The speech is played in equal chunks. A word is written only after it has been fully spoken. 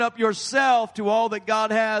up yourself to all that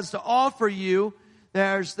God has to offer you.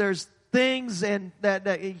 There's things and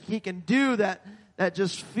that He can do that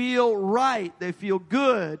just feel right. They feel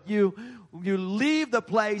good. You leave the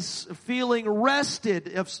place feeling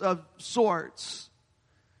rested of sorts.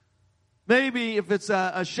 Maybe if it's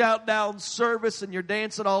a shout down service and you're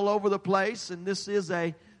dancing all over the place, and this is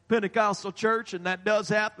a Pentecostal church, and that does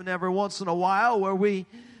happen every once in a while where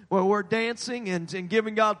we're dancing and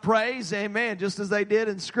giving God praise, amen, just as they did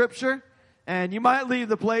in Scripture. And you might leave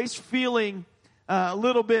the place feeling a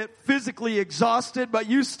little bit physically exhausted, but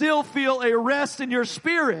you still feel a rest in your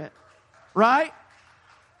spirit, right?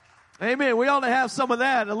 Amen. We ought to have some of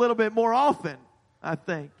that a little bit more often, I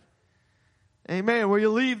think. Amen. Where you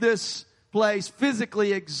leave this place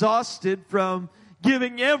physically exhausted from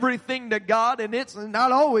giving everything to God, and it's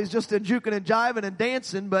not always just in juking and jiving and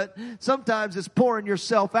dancing, but sometimes it's pouring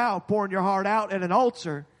yourself out, pouring your heart out at an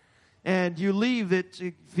altar, and you leave it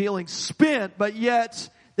feeling spent, but yet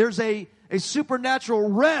there's a supernatural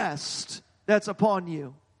rest that's upon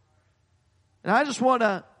you. And I just want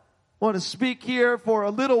to speak here for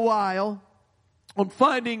a little while on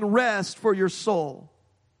finding rest for your soul.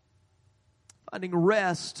 Finding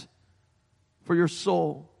rest for your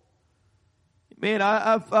soul. Man,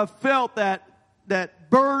 I've felt that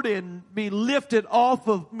burden be lifted off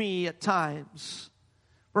of me at times.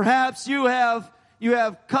 Perhaps you have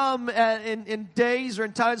come in days or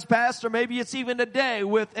in times past, or maybe it's even today,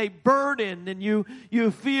 with a burden, and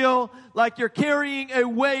you feel like you're carrying a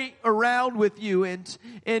weight around with you,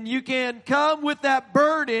 and you can come with that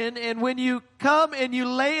burden, and when you come and you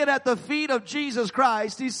lay it at the feet of Jesus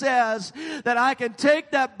Christ, He says that I can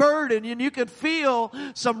take that burden and you can feel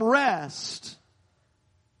some rest.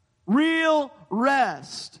 Real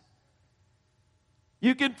rest.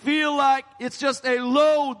 You can feel like it's just a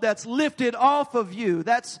load that's lifted off of you.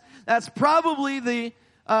 That's probably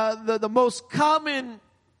the most common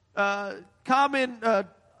answer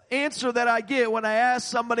that I get when I ask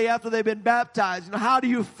somebody after they've been baptized. How do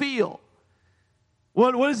you feel?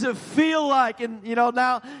 What does it feel like? And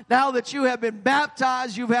now that you have been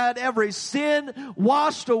baptized, you've had every sin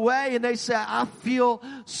washed away, and they say, I feel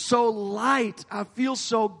so light. I feel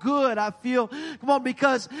so good.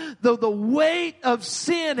 Because the weight of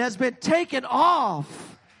sin has been taken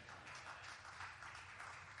off.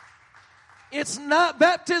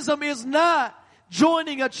 Baptism is not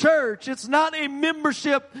joining a church. It's not a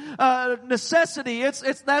membership necessity.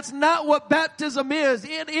 That's not what baptism is.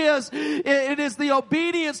 It is the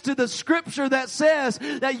obedience to the Scripture that says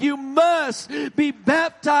that you must be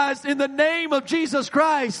baptized in the name of Jesus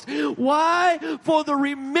Christ. Why? For the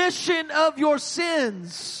remission of your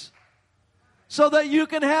sins, so that you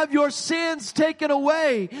can have your sins taken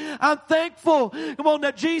away. I'm thankful,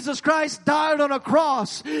 that Jesus Christ died on a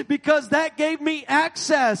cross, because that gave me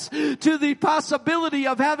access to the possibility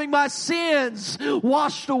of having my sins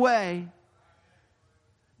washed away.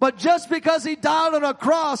 But just because He died on a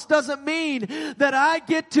cross doesn't mean that I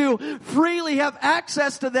get to freely have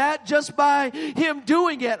access to that just by Him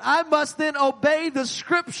doing it. I must then obey the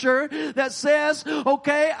Scripture that says,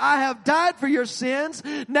 okay, I have died for your sins.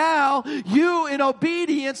 Now you in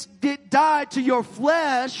obedience die to your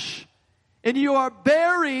flesh, and you are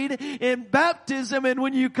buried in baptism. And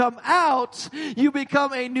when you come out, you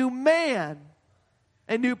become a new man,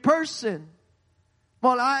 a new person.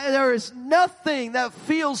 Well, there is nothing that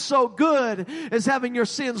feels so good as having your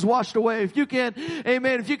sins washed away. If you can,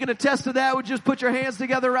 amen, if you can attest to that, would you just put your hands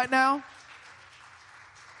together right now?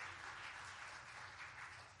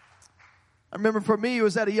 I remember for me, it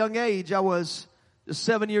was at a young age. I was just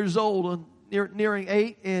 7 years old, nearing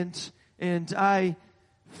 8, and I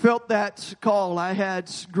felt that call. I had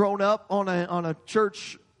grown up on a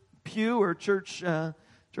church pew or church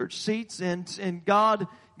seats, and God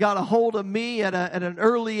got a hold of me at an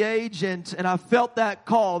early age, and I felt that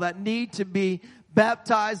call, that need to be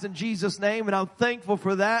baptized in Jesus' name, and I'm thankful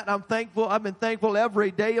for that. I've been thankful every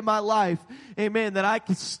day of my life, amen, that I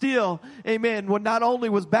can still, amen, not only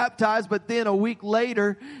was baptized, but then a week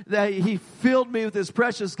later, that He filled me with His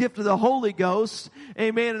precious gift of the Holy Ghost,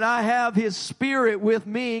 amen, and I have His Spirit with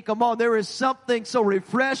me. Come on, there is something so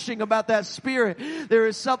refreshing about that Spirit. There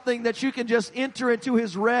is something that you can just enter into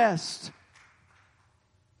His rest.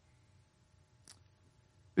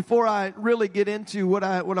 Before I really get into what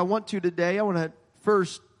I want to today, I want to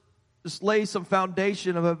first just lay some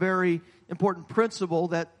foundation of a very important principle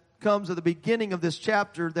that comes at the beginning of this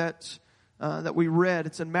chapter that we read.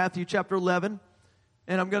 It's in Matthew chapter 11,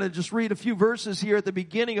 and I'm going to just read a few verses here at the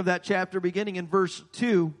beginning of that chapter, beginning in verse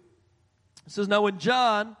 2. It says, "Now when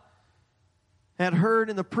John had heard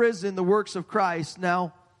in the prison the works of Christ,"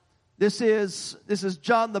 now This is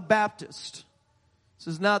John the Baptist. This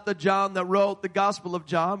is not the John that wrote the Gospel of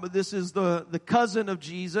John, but this is the cousin of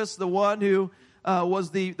Jesus, the one who was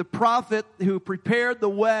the prophet who prepared the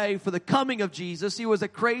way for the coming of Jesus. He was a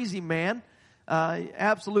crazy man,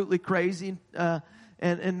 absolutely crazy,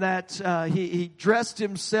 and that he dressed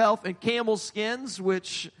himself in camel skins,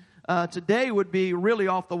 which today would be really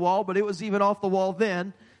off the wall, but it was even off the wall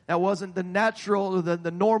then. That wasn't the natural, the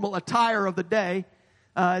normal attire of the day.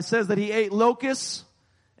 It says that he ate locusts.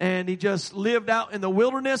 And he just lived out in the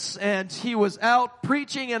wilderness, and he was out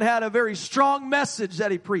preaching and had a very strong message that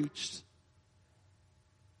he preached.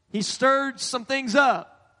 He stirred some things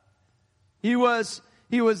up. He was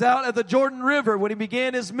out at the Jordan River when he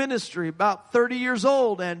began his ministry, about 30 years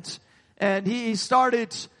old, and he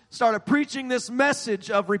started preaching this message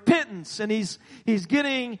of repentance, and he's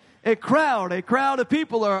getting a crowd of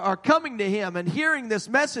people are coming to him and hearing this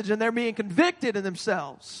message, and they're being convicted in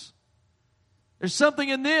themselves. There's something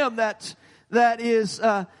in them that is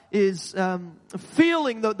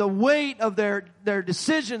feeling the weight of their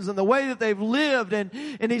decisions and the way that they've lived, and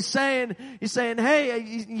he's saying, hey,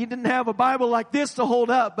 he didn't have a Bible like this to hold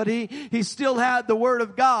up, but he still had the Word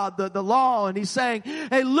of God, the law, and he's saying,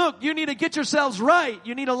 hey, look, you need to get yourselves right.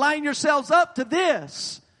 You need to line yourselves up to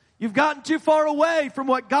this. You've gotten too far away from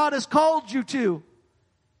what God has called you to.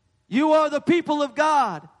 You are the people of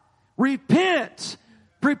God. Repent.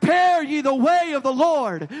 Prepare ye the way of the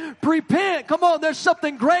Lord. Repent. Come on, there's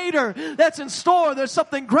something greater that's in store. There's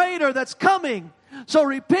something greater that's coming. So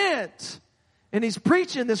repent. And he's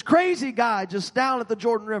preaching, this crazy guy just down at the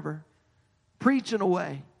Jordan River, preaching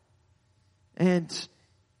away. And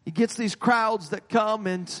he gets these crowds that come,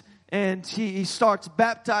 and he starts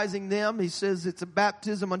baptizing them. He says it's a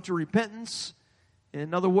baptism unto repentance.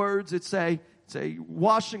 In other words, it's a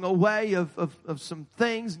washing away of some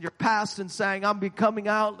things in your past and saying, I'm becoming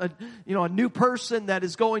out a new person that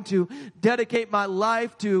is going to dedicate my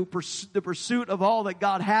life to the pursuit of all that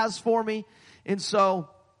God has for me. And so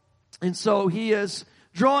he is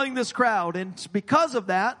drawing this crowd. And because of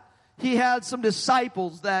that, he had some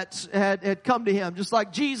disciples that had come to him. Just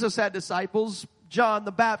like Jesus had disciples, John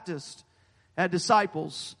the Baptist had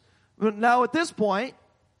disciples. Now at this point,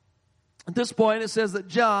 it says that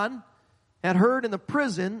John had heard in the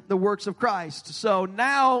prison the works of Christ. So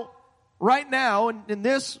right now, in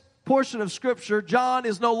this portion of Scripture, John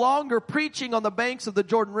is no longer preaching on the banks of the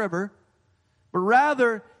Jordan River, but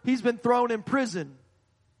rather he's been thrown in prison.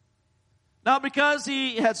 Not because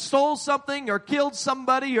he had stole something or killed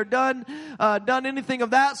somebody or done anything of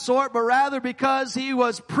that sort, but rather because he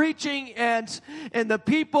was preaching and the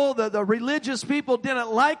people, the religious people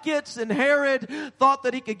didn't like it, and Herod thought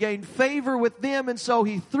that he could gain favor with them, and so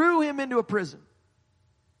he threw him into a prison.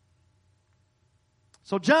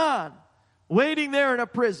 So John, waiting there in a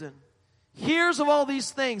prison, hears of all these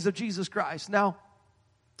things of Jesus Christ. Now,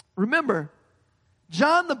 remember,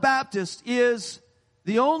 John the Baptist is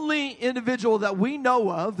the only individual that we know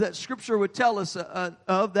of that Scripture would tell us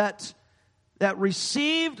of that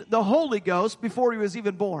received the Holy Ghost before he was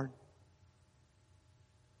even born.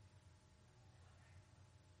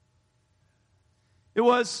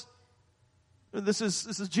 This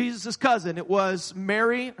is Jesus' cousin. It was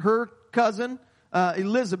Mary, her cousin,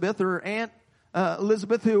 Elizabeth, her aunt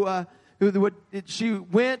Elizabeth, she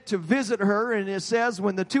went to visit her, and it says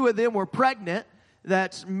when the two of them were pregnant,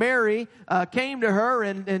 that Mary came to her,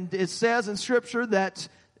 and it says in Scripture that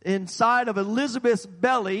inside of Elizabeth's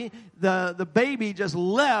belly, the baby just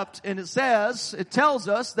leapt, and it tells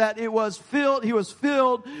us that he was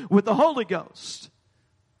filled with the Holy Ghost.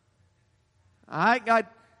 I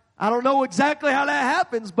don't know exactly how that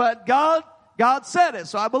happens, but God said it,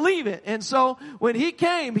 so I believe it. And so when he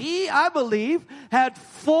came, I believe, had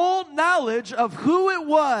full knowledge of who it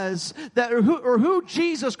was or who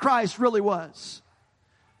Jesus Christ really was.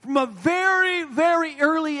 From a very, very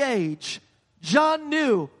early age, John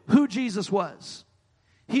knew who Jesus was.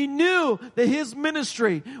 He knew that his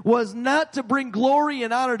ministry was not to bring glory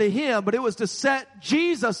and honor to him, but it was to set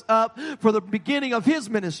Jesus up for the beginning of his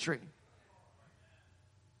ministry.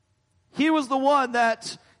 He was the one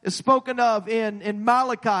that is spoken of in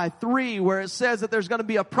Malachi 3, where it says that there's going to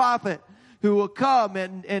be a prophet who will come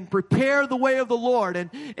and prepare the way of the Lord.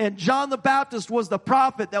 And John the Baptist was the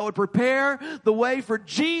prophet that would prepare the way for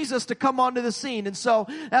Jesus to come onto the scene. And so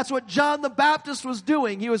that's what John the Baptist was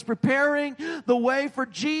doing. He was preparing the way for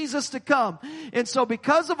Jesus to come. And so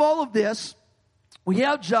because of all of this, we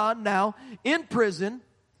have John now in prison,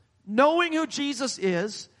 knowing who Jesus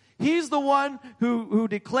is. He's the one who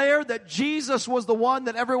declared that Jesus was the one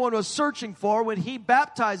that everyone was searching for when he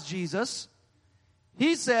baptized Jesus.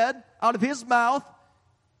 He said out of his mouth,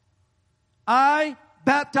 I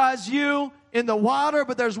baptize you in the water,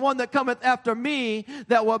 but there's one that cometh after me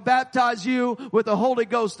that will baptize you with the Holy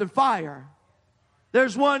Ghost and fire.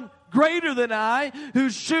 There's one greater than I,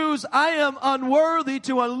 whose shoes I am unworthy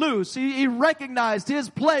to unloose. He recognized his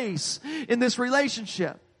place in this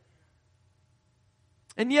relationship.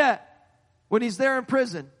 And yet, when he's there in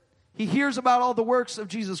prison, he hears about all the works of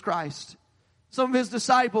Jesus Christ. Some of his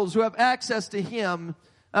disciples who have access to him,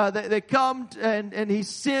 they come and he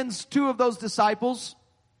sends two of those disciples.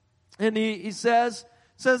 And he says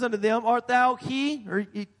unto them, art thou he? Or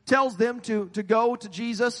he tells them to go to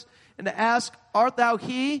Jesus and to ask, art thou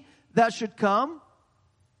he that should come?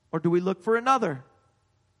 Or do we look for another?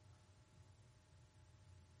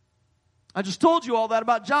 I just told you all that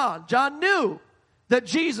about John. John knew that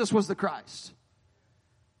Jesus was the Christ.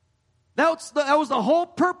 That was the whole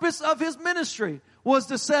purpose of his ministry, was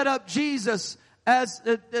to set up Jesus as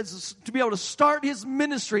to be able to start his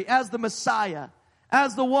ministry as the Messiah,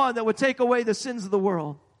 as the one that would take away the sins of the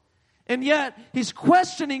world. And yet, he's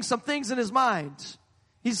questioning some things in his mind.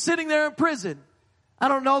 He's sitting there in prison. I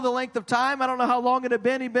don't know the length of time. I don't know how long it had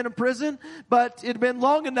been he'd been in prison, but it had been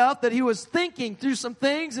long enough that he was thinking through some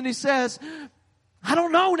things, and he says, I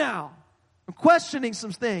don't know now. I'm questioning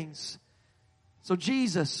some things. So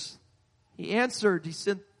Jesus, he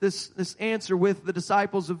sent this answer with the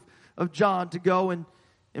disciples of John to go and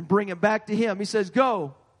bring it back to him. He says,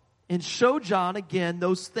 go and show John again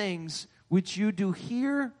those things which you do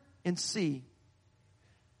hear and see.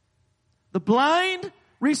 The blind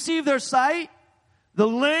receive their sight, the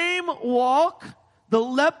lame walk, the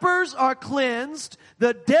lepers are cleansed,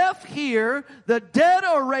 the deaf hear, the dead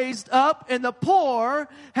are raised up, and the poor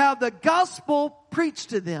have the gospel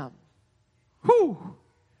preached to them. Whew!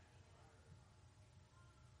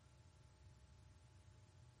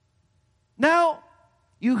 Now,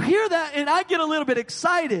 you hear that, and I get a little bit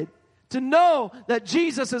excited to know that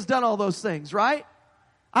Jesus has done all those things, right?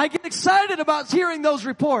 I get excited about hearing those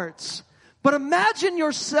reports. But imagine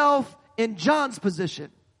yourself in John's position.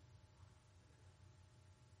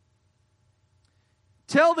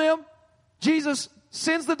 Tell them, Jesus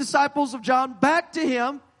sends the disciples of John back to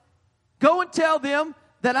him. Go and tell them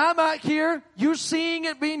that I'm out here. You're seeing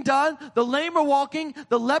it being done. The lame are walking.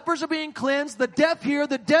 The lepers are being cleansed. The deaf hear.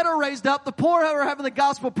 The dead are raised up. The poor are having the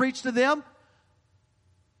gospel preached to them.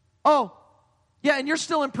 Oh, yeah, and you're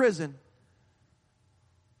still in prison.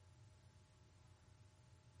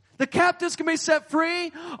 The captives can be set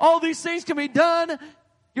free. All these things can be done.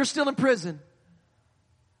 You're still in prison.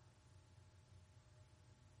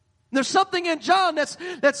 And there's something in John that's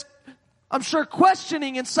I'm sure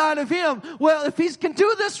questioning inside of him. Well, if he can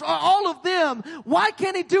do this for all of them, why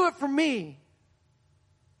can't he do it for me?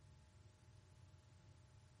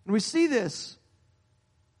 And we see this.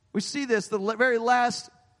 The very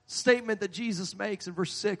last statement that Jesus makes in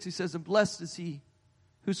verse 6. He says, and blessed is he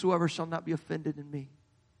whosoever shall not be offended in me.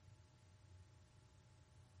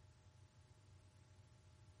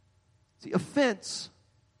 See, offense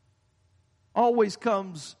always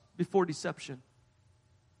comes before deception.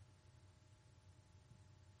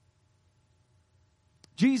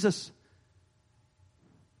 Jesus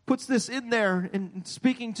puts this in there in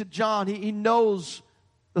speaking to John. He knows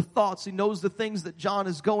the thoughts. He knows the things that John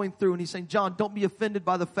is going through. And he's saying, John, don't be offended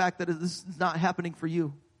by the fact that this is not happening for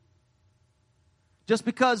you. Just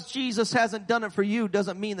because Jesus hasn't done it for you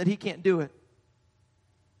doesn't mean that he can't do it.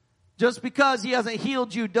 Just because he hasn't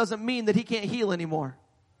healed you doesn't mean that he can't heal anymore.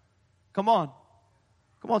 Come on.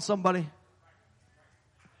 Come on, somebody.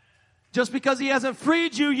 Just because he hasn't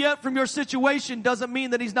freed you yet from your situation doesn't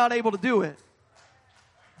mean that he's not able to do it.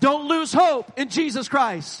 Don't lose hope in Jesus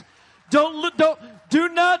Christ. Do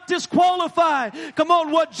not disqualify. Come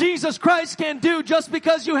on, what Jesus Christ can do just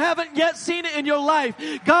because you haven't yet seen it in your life.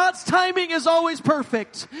 God's timing is always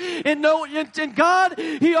perfect. And God,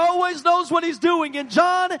 he always knows what he's doing. And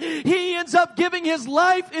John, he ends up giving his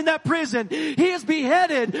life in that prison. He is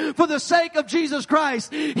beheaded for the sake of Jesus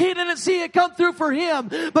Christ. He didn't see it come through for him.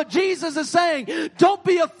 But Jesus is saying, don't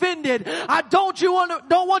be offended. I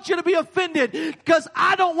don't want you to be offended because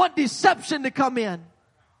I don't want deception to come in.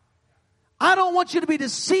 I don't want you to be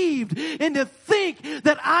deceived and to think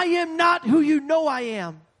that I am not who you know I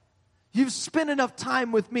am. You've spent enough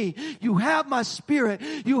time with me. You have my spirit.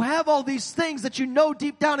 You have all these things that you know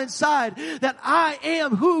deep down inside that I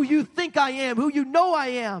am who you think I am, who you know I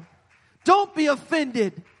am. Don't be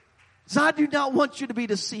offended, because I do not want you to be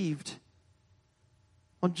deceived.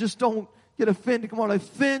 And just don't get offended. Come on,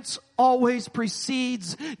 offense always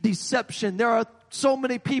precedes deception. There are so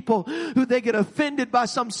many people who they get offended by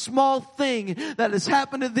some small thing that has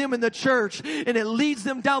happened to them in the church, and it leads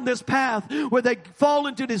them down this path where they fall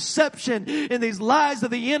into deception and these lies of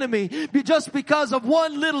the enemy just because of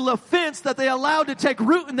one little offense that they allowed to take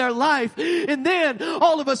root in their life. And then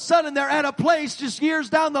all of a sudden they're at a place just years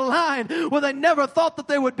down the line where they never thought that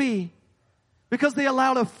they would be because they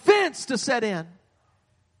allowed offense to set in.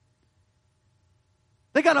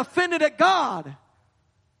 They got offended at God.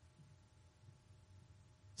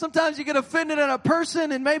 Sometimes you get offended at a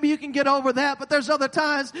person and maybe you can get over that, but there's other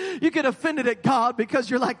times you get offended at God because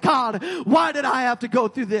you're like, God, why did I have to go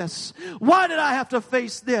through this? Why did I have to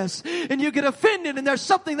face this? And you get offended and there's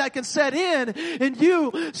something that can set in and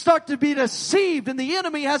you start to be deceived, and the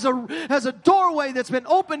enemy has a doorway that's been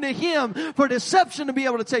opened to him for deception to be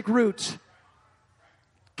able to take root.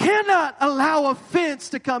 Cannot allow offense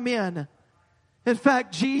to come in. In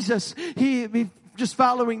fact, Jesus, he just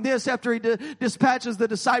following this, after he dispatches the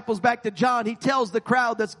disciples back to John, he tells the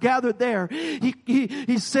crowd that's gathered there,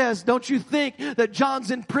 he says, don't you think that John's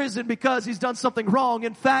in prison because he's done something wrong?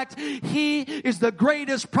 In fact, he is the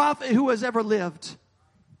greatest prophet who has ever lived.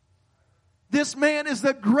 This man is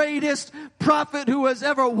the greatest prophet who has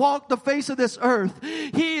ever walked the face of this earth.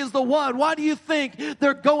 He is the one. Why do you think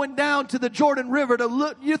they're going down to the Jordan River to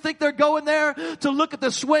look? You think they're going there to look at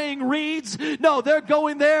the swaying reeds? No, they're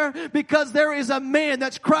going there because there is a man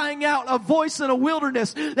that's crying out, a voice in a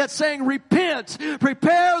wilderness that's saying, repent,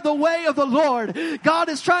 prepare the way of the Lord. God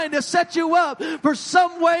is trying to set you up for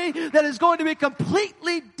some way that is going to be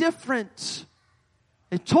completely different.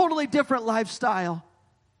 A totally different lifestyle.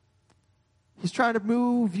 He's trying to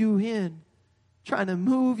move you in, trying to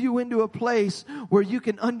move you into a place where you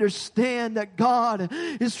can understand that God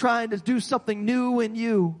is trying to do something new in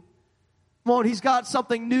you. Come on, He's got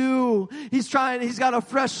something new. He's got a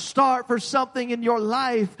fresh start for something in your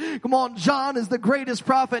life. Come on, John is the greatest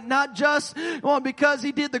prophet, not just, because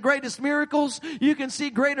he did the greatest miracles. You can see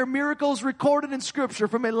greater miracles recorded in Scripture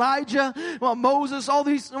from Elijah, Moses, all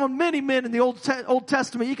these, many men in the Old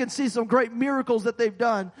Testament. You can see some great miracles that they've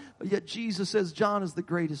done. But yet Jesus says John is the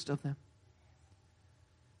greatest of them.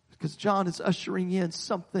 Because John is ushering in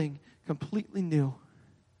something completely new.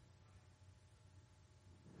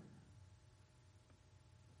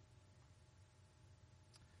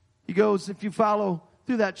 He goes, if you follow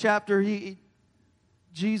through that chapter,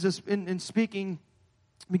 Jesus, in speaking,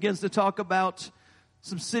 begins to talk about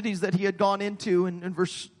some cities that he had gone into in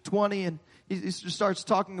verse 20, and he just starts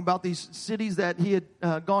talking about these cities that he had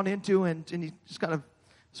gone into, and he just kind of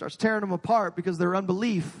starts tearing them apart because of their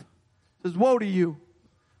unbelief. He says, woe to you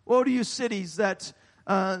cities that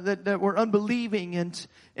were unbelieving,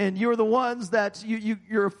 and you're the ones that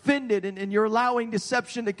you're offended, and you're allowing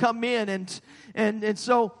deception to come in, and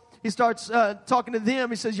so he starts talking to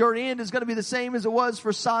them. He says, your end is going to be the same as it was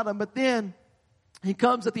for Sodom. But then he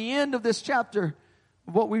comes at the end of this chapter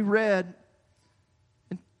of what we read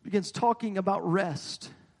and begins talking about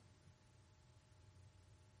rest.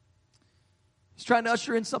 He's trying to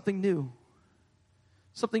usher in something new.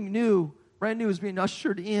 Something new, brand new is being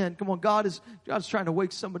ushered in. Come on, God's trying to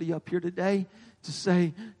wake somebody up here today to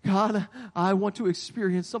say, God, I want to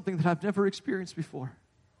experience something that I've never experienced before.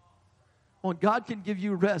 Well, God can give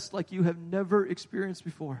you rest like you have never experienced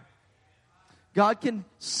before. God can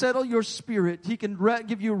settle your spirit. He can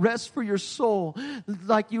give you rest for your soul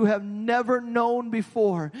like you have never known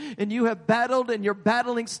before. And you have battled and you're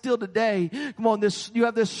battling still today. Come on, you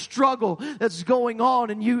have this struggle that's going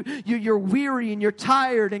on, and you're weary and you're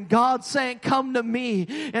tired, and God's saying, come to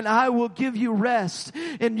me and I will give you rest.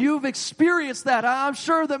 And you've experienced that. I'm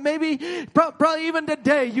sure that maybe, probably even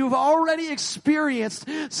today, you've already experienced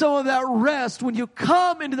some of that rest when you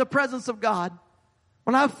come into the presence of God.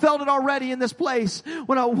 When I felt it already in this place,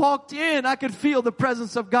 when I walked in, I could feel the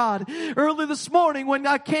presence of God. Early this morning, when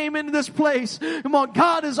I came into this place, come on,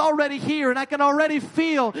 God is already here, and I can already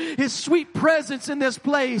feel His sweet presence in this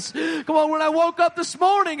place. Come on, when I woke up this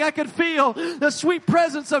morning, I could feel the sweet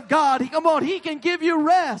presence of God. Come on, He can give you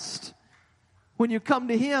rest when you come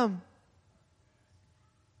to Him.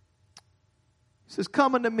 He says,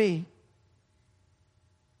 come unto me.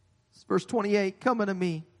 It's verse 28, come unto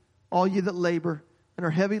me, all ye that labor and are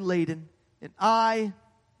heavy laden, and I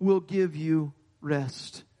will give you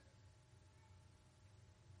rest.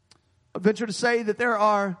 I venture to say that there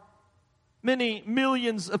are many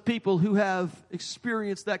millions of people who have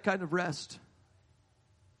experienced that kind of rest.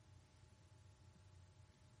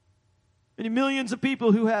 Many millions of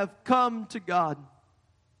people who have come to God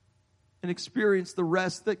and experienced the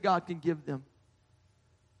rest that God can give them.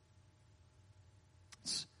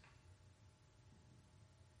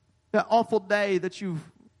 that awful day that you've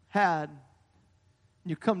had.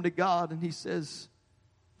 You come to God and He says,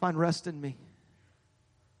 find rest in me.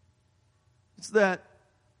 It's that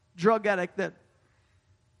drug addict that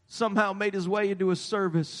somehow made his way into a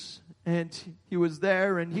service, and he was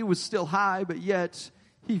there and he was still high, but yet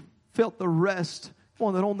he felt the rest,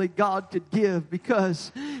 one that only God could give,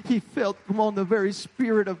 because he felt, the very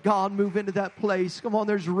Spirit of God move into that place.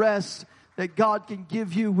 There's rest that God can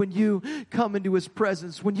give you when you come into His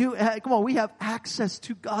presence. When you, we have access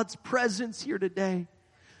to God's presence here today.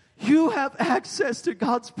 You have access to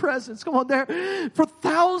God's presence. For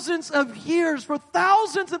thousands of years, for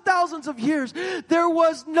thousands and thousands of years, there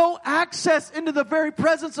was no access into the very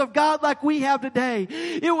presence of God like we have today.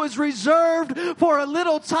 It was reserved for a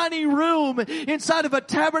little tiny room inside of a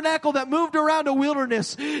tabernacle that moved around a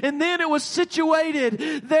wilderness. And then it was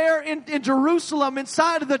situated there in Jerusalem,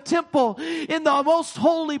 inside of the temple, in the most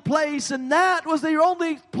holy place. And that was the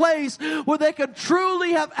only place where they could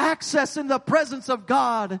truly have access in the presence of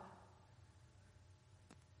God.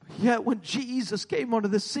 Yet when Jesus came onto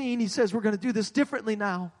the scene, He says, we're going to do this differently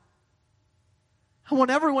now. I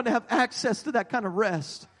want everyone to have access to that kind of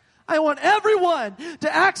rest. I want everyone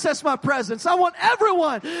to access my presence. I want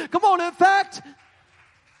everyone. In fact,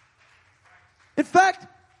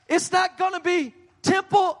 it's not going to be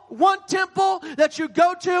one temple that you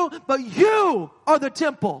go to, but you are the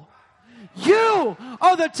temple. You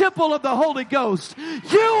are the temple of the Holy Ghost.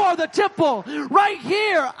 You are the temple. Right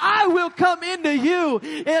here, I will come into you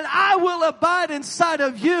and I will abide inside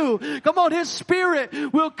of you. His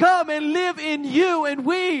Spirit will come and live in you, and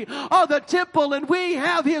we are the temple and we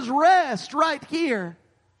have His rest right here.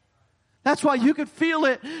 That's why you can feel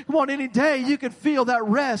it. Any day you can feel that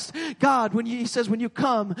rest. God, He says, when you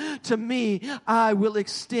come to me, I will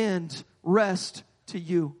extend rest to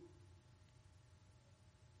you.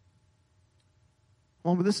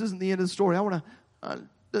 But this isn't the end of the story.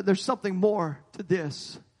 There's something more to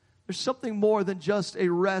this. There's something more than just a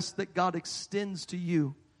rest that God extends to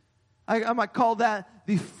you. I might call that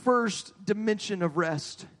the first dimension of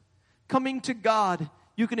rest. Coming to God,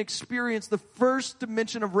 you can experience the first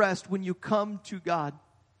dimension of rest when you come to God.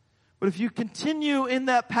 But if you continue in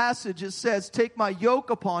that passage, it says, take my yoke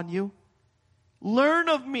upon you, learn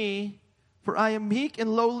of me, for I am meek and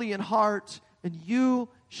lowly in heart, and you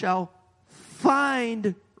shall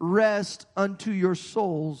find rest unto your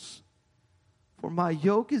souls. For my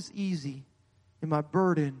yoke is easy and my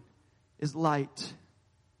burden is light.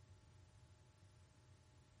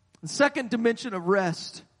 The second dimension of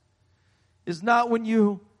rest is not when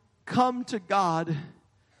you come to God,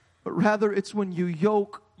 but rather it's when you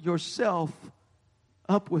yoke yourself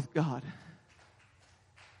up with God.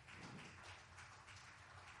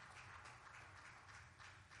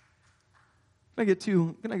 Can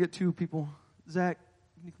I get two people? Zach,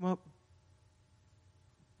 can you come up?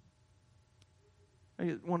 Can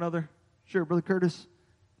I get one other? Sure, Brother Curtis,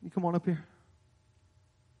 can you come on up here?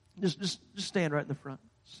 Just stand right in the front.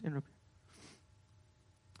 Stand up here.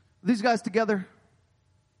 Are these guys together?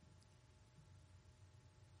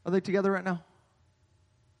 Are they together right now?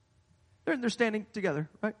 They're standing together,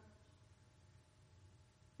 right?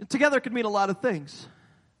 And together can mean a lot of things.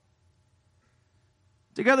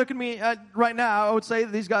 Together can mean, right now, I would say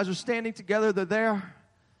that these guys are standing together, they're there.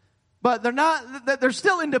 But they're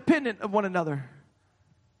still independent of one another.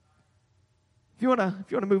 If you want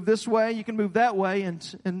to move this way, you can move that way, and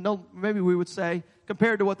no, maybe we would say,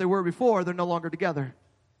 compared to what they were before, they're no longer together.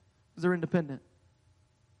 Because they're independent.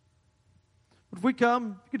 But if we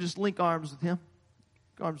come, you could just link arms with him.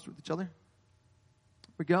 Link arms with each other.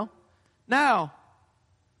 There we go. Now,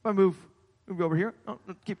 if I move over here. Oh,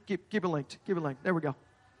 keep it linked. Keep it linked. There we go.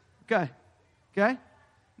 Okay.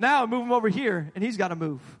 Now move him over here, and he's got to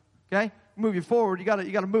move. Okay. Move you forward. You got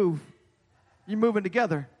to move. You're moving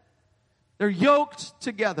together. They're yoked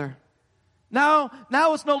together. Now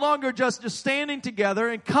it's no longer just standing together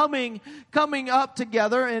and coming up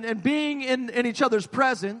together and being in each other's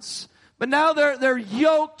presence, but now they're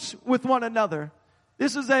yoked with one another.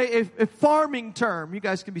 This is a farming term. You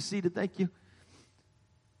guys can be seated. Thank you.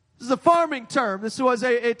 This is a farming term. This was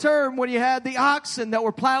a term when you had the oxen that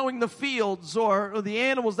were plowing the fields or the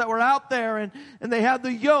animals that were out there and they had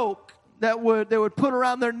the yoke that they would put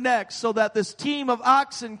around their necks so that this team of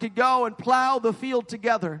oxen could go and plow the field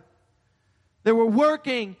together. They were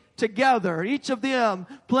working together, each of them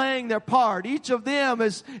playing their part. Each of them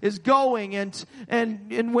is going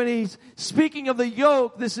and when he's speaking of the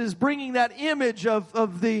yoke, this is bringing that image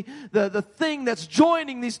of the thing that's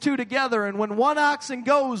joining these two together. And when one oxen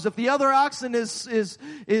goes, if the other oxen is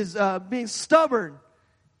being stubborn,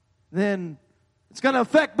 then it's going to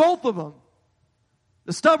affect both of them.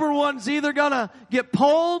 The stubborn one's either going to get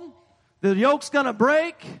pulled, the yoke's going to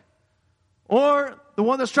break, or the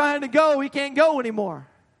one that's trying to go, he can't go anymore.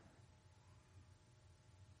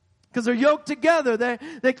 Because they're yoked together.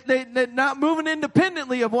 They're not moving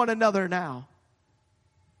independently of one another now.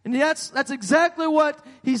 And that's exactly what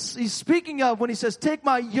he's speaking of when he says, take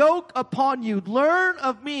my yoke upon you. Learn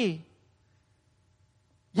of me.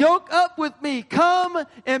 Yoke up with me. Come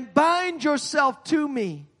and bind yourself to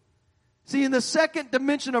me. See, in the second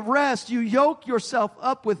dimension of rest, you yoke yourself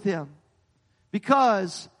up with him.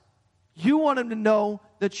 Because you want him to know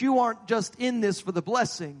that you aren't just in this for the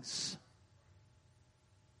blessings.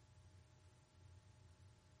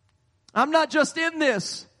 I'm not just in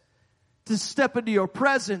this to step into your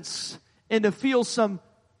presence and to feel some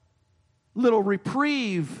little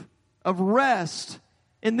reprieve of rest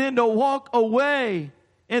and then to walk away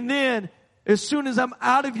and then as soon as I'm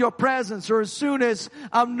out of your presence or as soon as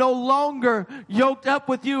I'm no longer yoked up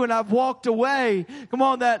with you and I've walked away, come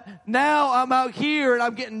on, that now I'm out here and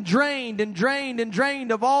I'm getting drained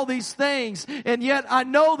of all these things. And yet I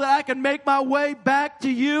know that I can make my way back to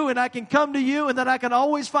you and I can come to you and that I can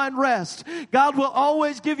always find rest. God will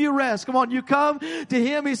always give you rest. Come on, you come to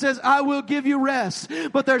him, he says, I will give you rest.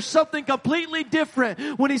 But there's something completely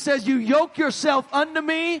different when he says, you yoke yourself unto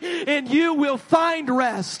me and you will find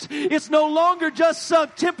rest. It's no longer just some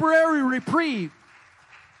temporary reprieve.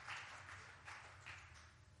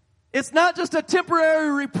 It's not just a temporary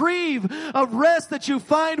reprieve of rest that you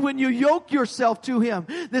find when you yoke yourself to him.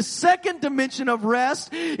 The second dimension of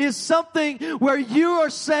rest is something where you are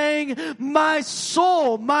saying, my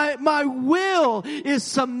soul, my will is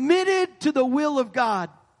submitted to the will of God.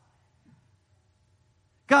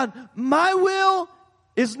 God, my will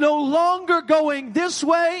is no longer going this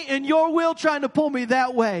way and your will trying to pull me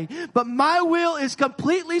that way. But my will is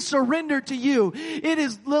completely surrendered to you. It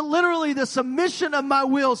is literally the submission of my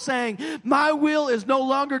will saying, my will is no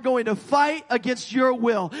longer going to fight against your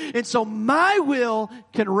will. And so my will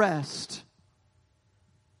can rest.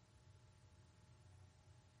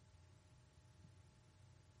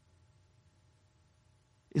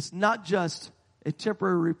 It's not just a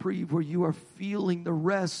temporary reprieve where you are feeling the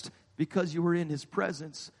rest because you were in his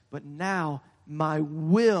presence. But now my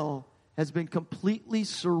will has been completely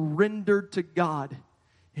surrendered to God.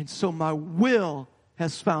 And so my will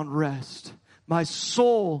has found rest. My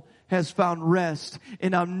soul has found rest.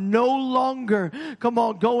 And I'm no longer,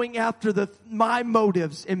 going after my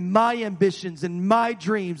motives and my ambitions and my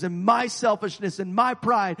dreams and my selfishness and my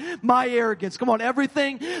pride, my arrogance.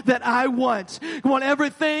 Everything that I want.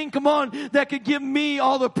 Everything, that could give me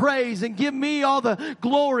all the praise and give me all the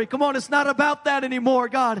glory. It's not about that anymore,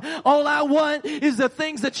 God. All I want is the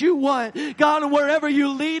things that you want. God, and wherever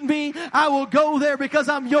you lead me, I will go there because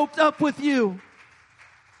I'm yoked up with you.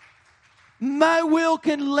 My will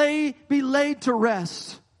can be laid to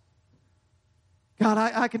rest. God,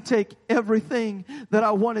 I can take everything that I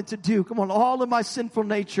wanted to do. All of my sinful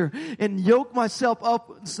nature and yoke myself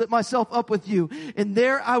up with you. And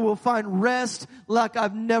there I will find rest like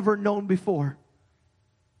I've never known before.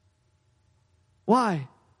 Why?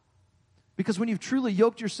 Because when you've truly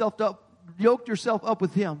yoked yourself up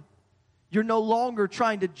with him, you're no longer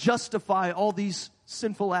trying to justify all these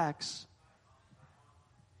sinful acts.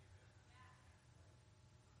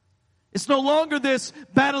 It's no longer this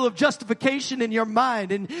battle of justification in your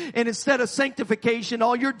mind. And instead of sanctification,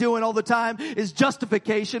 all you're doing all the time is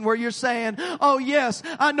justification, where you're saying, oh yes,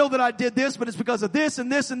 I know that I did this, but it's because of this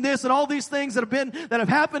and this and this and all these things that have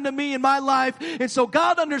happened to me in my life. And so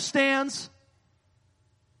God understands.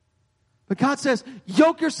 But God says,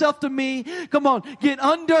 yoke yourself to me. Get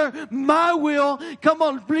under my will.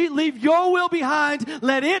 Leave your will behind.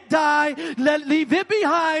 Let it die. Leave it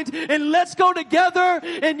behind. And let's go together.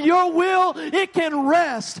 And your will, it can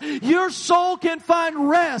rest. Your soul can find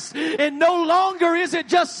rest. And no longer is it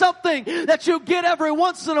just something that you get every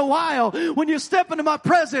once in a while when you step into my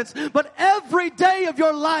presence. But every day of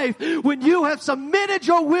your life, when you have submitted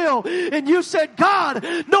your will and you said, God,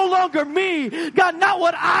 no longer me. God, not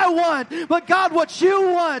what I want, but God, what you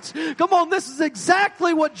want. This is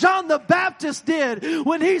exactly what John the Baptist did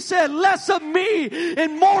when he said, less of me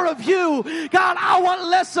and more of you. God, I want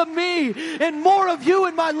less of me and more of you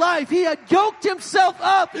in my life. He had yoked himself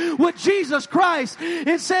up with Jesus Christ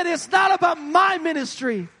and said, it's not about my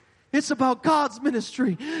ministry. It's about God's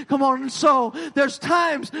ministry. And so there's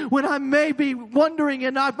times when I may be wondering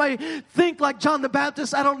and I may think like John the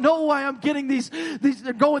Baptist, I don't know why I'm getting these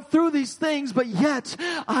going through these things, but yet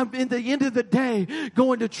I'm in the end of the day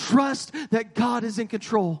going to trust that God is in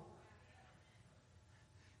control.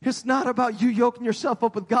 It's not about you yoking yourself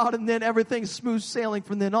up with God and then everything's smooth sailing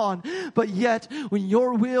from then on. But yet, when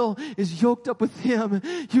your will is yoked up with Him,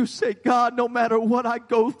 you say, God, no matter what I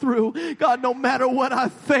go through, God, no matter what I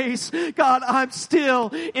face, God, I'm still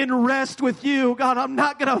in rest with you. God, I'm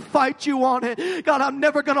not going to fight you on it. God, I'm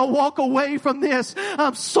never going to walk away from this.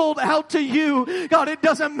 I'm sold out to you. God, it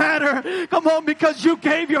doesn't matter. Come on, because you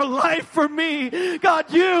gave your life for me. God,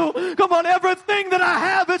 come on, everything that I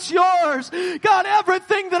have, it's yours. God,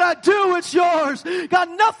 everything that I do, it's yours. God,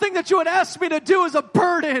 nothing that you would ask me to do is a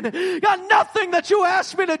burden. God, nothing that you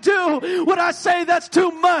ask me to do would I say that's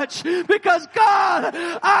too much. Because God,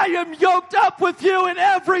 I am yoked up with you in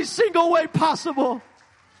every single way possible.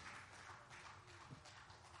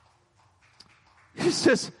 He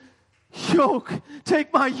says,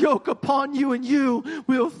 take my yoke upon you and you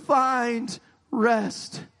will find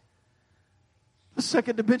rest. The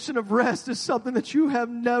second dimension of rest is something that you have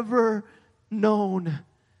never known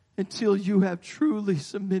until you have truly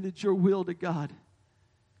submitted your will to God.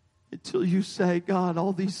 Until you say, God,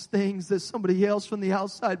 all these things that somebody else from the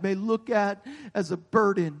outside may look at as a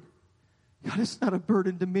burden, God, it's not a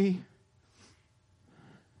burden to me.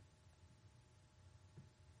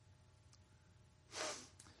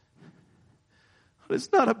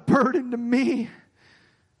 It's not a burden to me.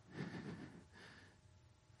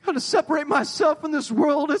 God, to separate myself from this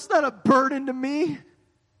world, it's not a burden to me.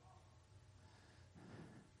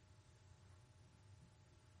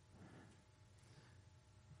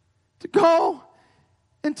 To go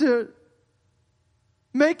and to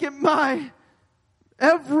make it my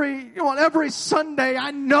every Sunday, I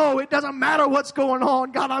know it doesn't matter what's going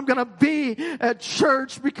on. God, I'm going to be at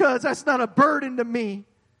church because that's not a burden to me.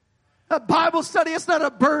 A Bible study, it's not a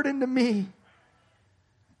burden to me.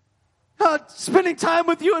 Spending time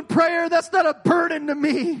with you in prayer, that's not a burden to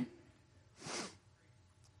me.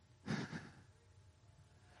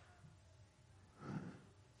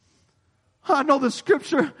 I know the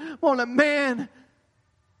scripture on a man,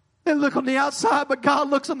 they look on the outside, but God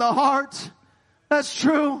looks on the heart. That's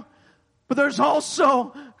true. But there's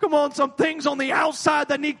also, some things on the outside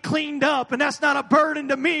that need cleaned up. And that's not a burden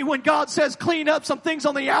to me when God says clean up some things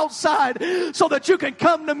on the outside so that you can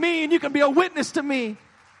come to me and you can be a witness to me.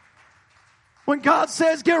 When God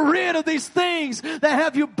says get rid of these things that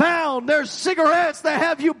have you bound. There's cigarettes that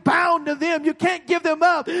have you bound to them. You can't give them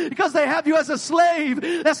up because they have you as a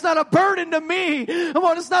slave. That's not a burden to me. Come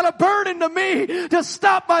on, it's not a burden to me to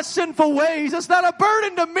stop my sinful ways. It's not a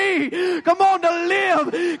burden to me. To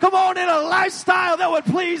live. In a lifestyle that would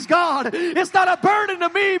please God. It's not a burden to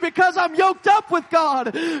me because I'm yoked up with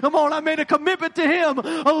God. I made a commitment to Him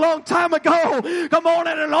a long time ago.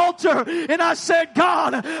 At an altar. And I said,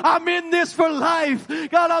 God, I'm in this for life.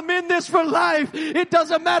 God, I'm in this for life. It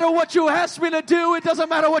doesn't matter what you ask me to do. It doesn't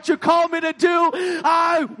matter what you call me to do.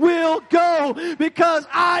 I will go because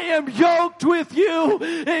I am yoked with you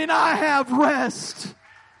and I have rest.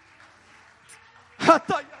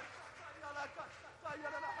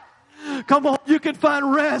 Come on, you can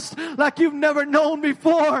find rest like you've never known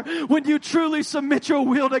before when you truly submit your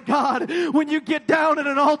will to God. When you get down at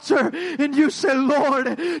an altar and you say,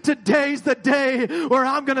 Lord, today's the day where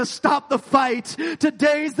I'm going to stop the fight.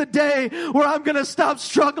 Today's the day where I'm going to stop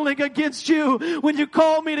struggling against you. When you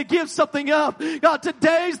call me to give something up, God,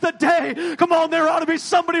 today's the day. Come on, there ought to be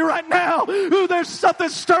somebody right now who there's something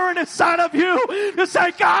stirring inside of you to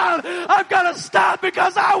say, God, I've got to stop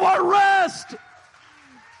because I want rest.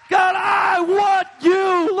 God, I want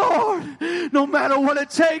you, Lord. No matter what it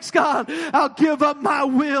takes, God, I'll give up my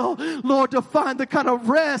will, Lord, to find the kind of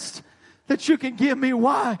rest that you can give me.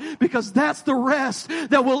 Why? Because that's the rest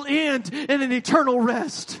that will end in an eternal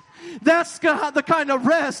rest. That's the kind of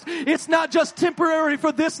rest. It's not just temporary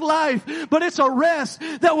for this life, but it's a rest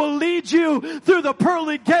that will lead you through the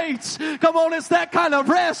pearly gates. Come on, it's that kind of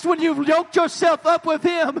rest when you've yoked yourself up with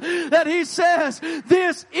Him that He says,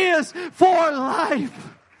 this is for life.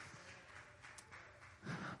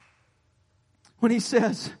 When He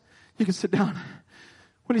says, you can sit down.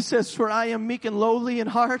 When He says, for I am meek and lowly in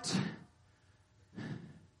heart.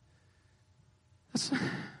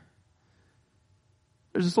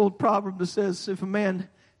 There's this old proverb that says, if a man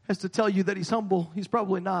has to tell you that he's humble, he's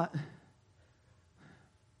probably not.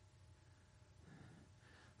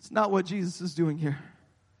 It's not what Jesus is doing here.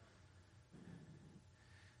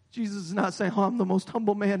 Jesus is not saying, I'm the most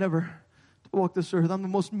humble man ever to walk this earth. I'm the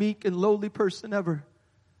most meek and lowly person ever.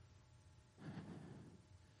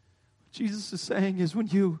 Jesus is saying is when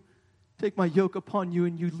you take my yoke upon you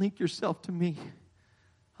and you link yourself to me,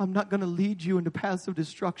 I'm not going to lead you into paths of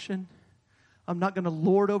destruction. I'm not going to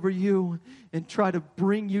lord over you and try to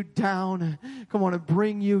bring you down. Come on, and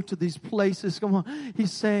bring you to these places. Come on.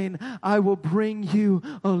 He's saying, I will bring you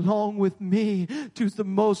along with me to the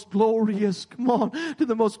most glorious, come on, to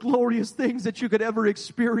the most glorious things that you could ever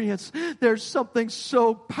experience. There's something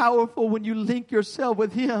so powerful when you link yourself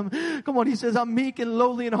with Him. Come on, He says, I'm meek and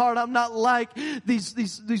lowly in heart. I'm not like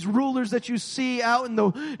these rulers that you see out in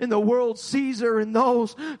the world, Caesar and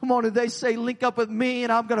those. Come on, and they say, link up with me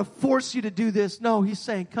and I'm going to force you to do this. No, He's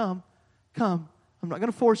saying, come. I'm not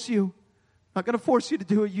going to force you. I'm not going to force you to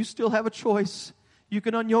do it. You still have a choice. You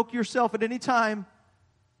can unyoke yourself at any time.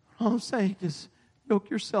 All I'm saying is, yoke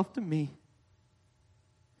yourself to me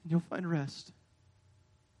and you'll find rest.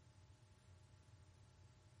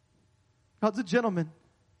 God's a gentleman.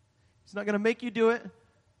 He's not going to make you do it.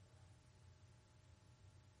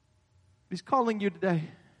 He's calling you today.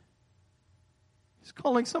 He's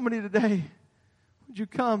calling somebody today. Would you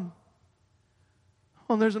come?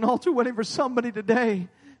 Oh, there's an altar waiting for somebody today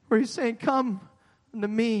where He's saying, come unto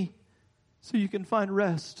me so you can find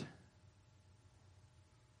rest.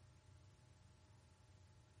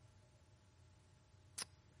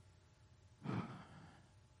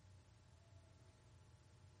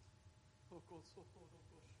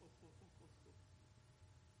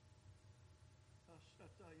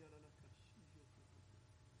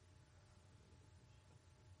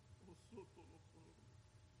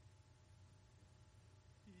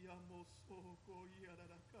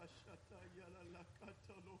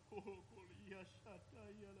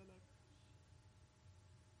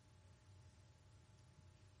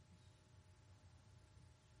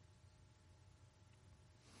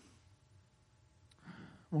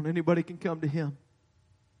 When anybody can come to Him.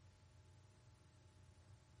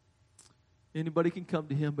 Anybody can come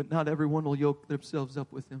to Him, but not everyone will yoke themselves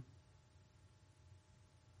up with Him.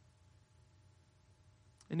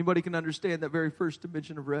 Anybody can understand that very first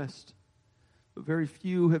dimension of rest, but very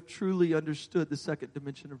few have truly understood the second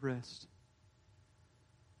dimension of rest.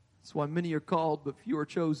 That's why many are called, but few are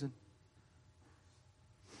chosen.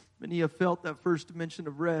 Many have felt that first dimension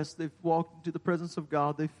of rest. They've walked into the presence of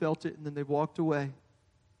God, they felt it, and then they've walked away.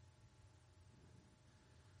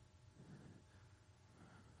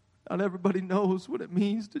 Not everybody knows what it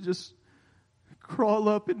means to just crawl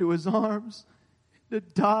up into His arms, to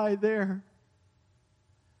die there.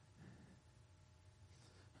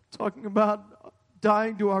 I'm talking about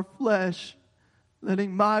dying to our flesh,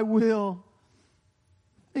 letting my will,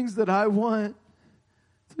 things that I want,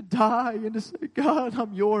 to die and to say, God,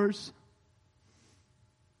 I'm yours.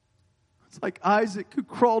 It's like Isaac who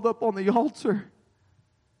crawled up on the altar.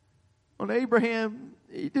 On Abraham,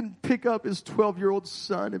 he didn't pick up his 12-year-old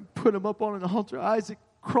son and put him up on an altar. Isaac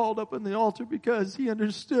crawled up on the altar because he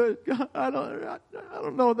understood. God, I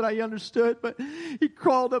don't know that I understood, but he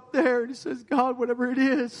crawled up there and he says, God, whatever it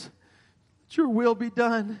is, let your will be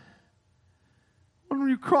done. When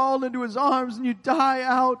you crawl into His arms and you die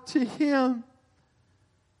out to Him,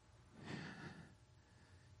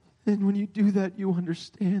 and when you do that, you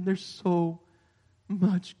understand there's so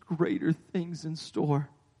much greater things in store.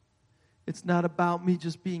 It's not about me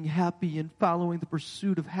just being happy and following the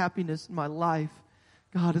pursuit of happiness in my life.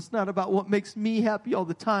 God, it's not about what makes me happy all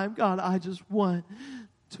the time. God, I just want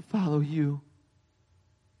to follow You.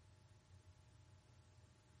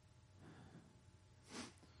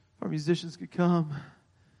 Our musicians could come.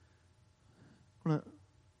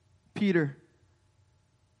 Peter.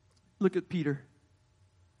 Look at Peter.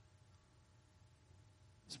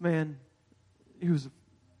 This man, he was a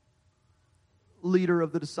leader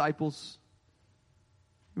of the disciples.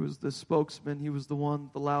 He was the spokesman. He was the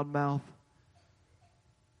one, the loud mouth.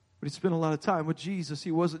 But he spent a lot of time with Jesus.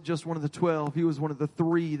 He wasn't just one of the 12. He was one of the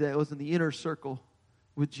 3 that was in the inner circle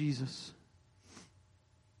with Jesus.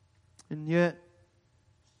 And yet,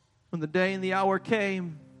 when the day and the hour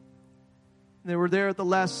came, they were there at the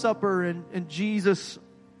Last Supper, and Jesus,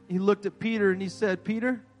 He looked at Peter and He said,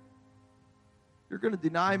 Peter, you're going to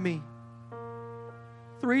deny me.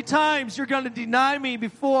 3 times you're going to deny me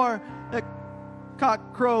before that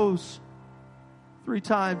cock crows. 3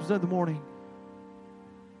 times in the morning.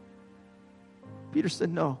 Peter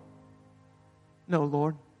said, no. No,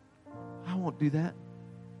 Lord. I won't do that.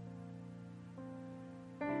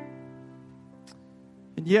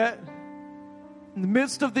 And yet, in the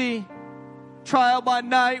midst of the trial by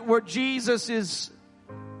night where Jesus is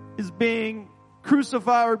being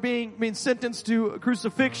crucified or being sentenced to a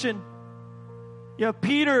crucifixion, you have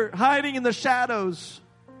Peter hiding in the shadows.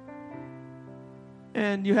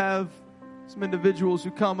 And you have some individuals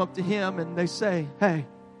who come up to him and they say, hey,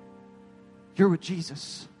 you're with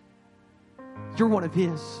Jesus. You're one of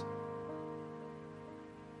His.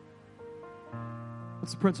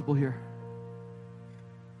 What's the principle here?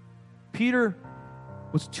 Peter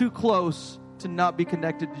was too close to not be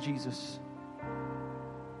connected to Jesus.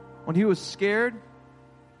 When he was scared,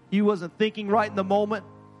 he wasn't thinking right in the moment.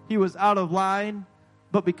 He was out of line.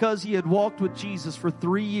 But because he had walked with Jesus for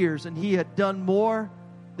 3 years and he had done more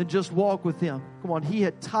than just walk with him. Come on, he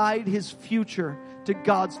had tied his future to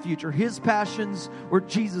God's future. His passions were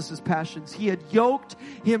Jesus' passions. He had yoked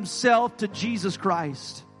himself to Jesus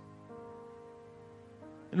Christ.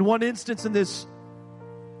 In one instance in this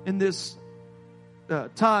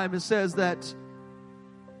time, it says that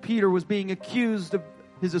Peter was being accused of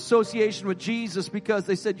his association with Jesus because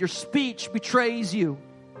they said, your speech betrays you.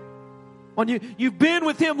 When you've been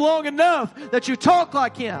with him long enough that you talk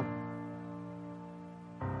like him.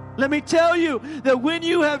 Let me tell you that when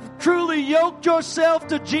you have truly yoked yourself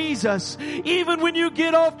to Jesus, even when you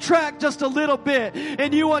get off track just a little bit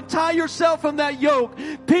and you untie yourself from that yoke,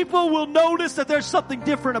 people will notice that there's something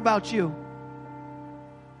different about you.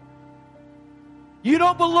 You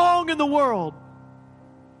don't belong in the world.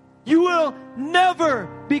 You will never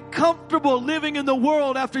be comfortable living in the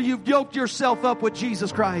world after you've yoked yourself up with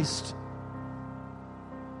Jesus Christ.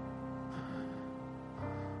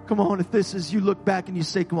 Come on, if this is, you look back and you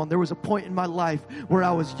say, come on, there was a point in my life where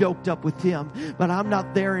I was yoked up with him, but I'm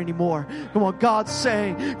not there anymore. Come on, God's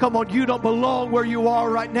saying, come on, you don't belong where you are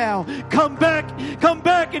right now. Come back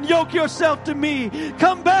and yoke yourself to me.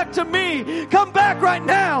 Come back to me. Come back right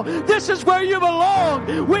now. This is where you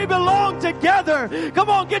belong. We belong together. Come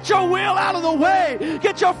on, get your will out of the way.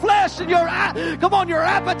 Get your flesh and your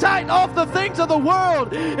appetite off the things of the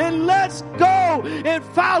world, and let's go and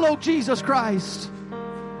follow Jesus Christ.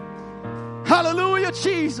 Hallelujah,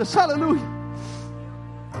 Jesus. Hallelujah.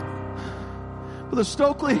 Brother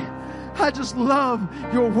Stokely, I just love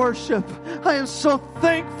your worship. I am so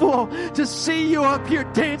thankful to see you up here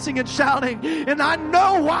dancing and shouting. And I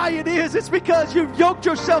know why it is. It's because you've yoked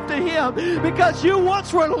yourself to him. Because you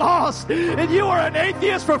once were lost and you were an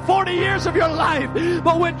atheist for 40 years of your life.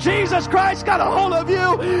 But when Jesus Christ got a hold of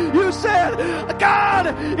you, you said, God,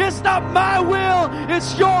 it's not my will,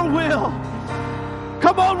 it's your will.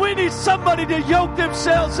 Come on, we need somebody to yoke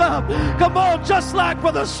themselves up. Come on, just like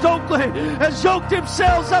Brother Stokely has yoked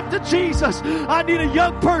themselves up to Jesus. I need a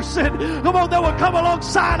young person, come on, that will come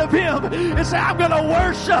alongside of him and say, I'm going to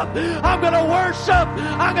worship. I'm going to worship.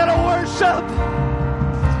 I'm going to worship.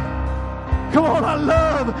 Come on, I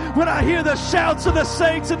love when I hear the shouts of the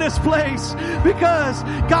saints in this place because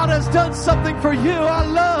God has done something for you. I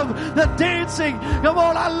love the dancing. Come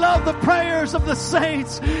on, I love the prayers of the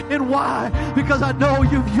saints. And why? Because I know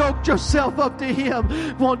you've yoked yourself up to him.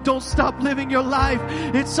 Come on, don't stop living your life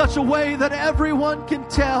in such a way that everyone can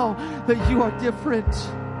tell that you are different.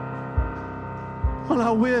 Well,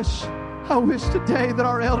 I wish today that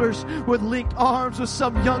our elders would link arms with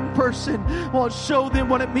some young person. Well, show them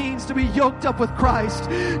what it means to be yoked up with Christ.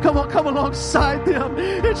 Come on, come alongside them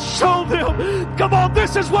and show them. Come on,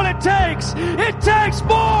 this is what it takes. It takes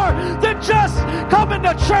more than just coming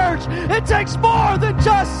to church. It takes more than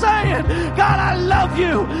just saying, God, I love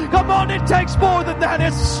you. Come on, it takes more than that.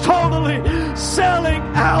 It's totally selling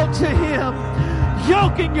out to him.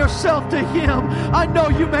 Yoking yourself to him. I know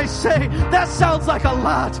you may say, that sounds like a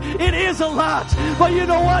lot. It is a lot. But you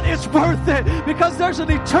know what? It's worth it because there's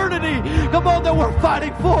an eternity, come on, that we're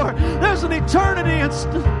fighting for. There's an eternity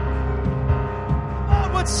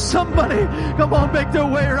would somebody, come on, make their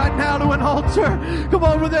way right now to an altar. Come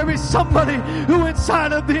on, would there be somebody who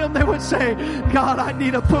inside of them, they would say, God, I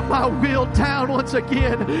need to put my will down once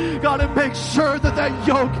again. God, and make sure that that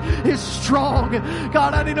yoke is strong.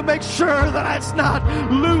 God, I need to make sure that it's not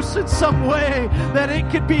loose in some way, that it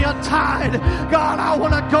can be untied. God, I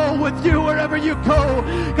want to go with you wherever you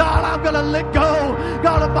go. God, I'm going to let go,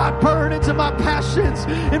 God, of my burdens and my passions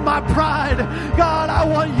and my pride. God, I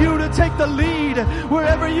want you to take the lead.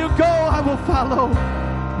 Wherever you go, I will follow.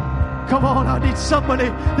 Come on, I need somebody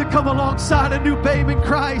to come alongside a new babe in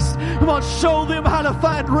Christ. Come on, show them how to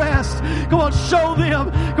find rest. Come on, show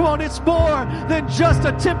them. Come on, it's more than just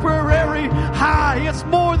a temporary high. It's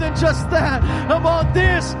more than just that. Come on,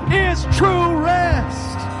 this is true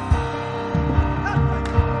rest.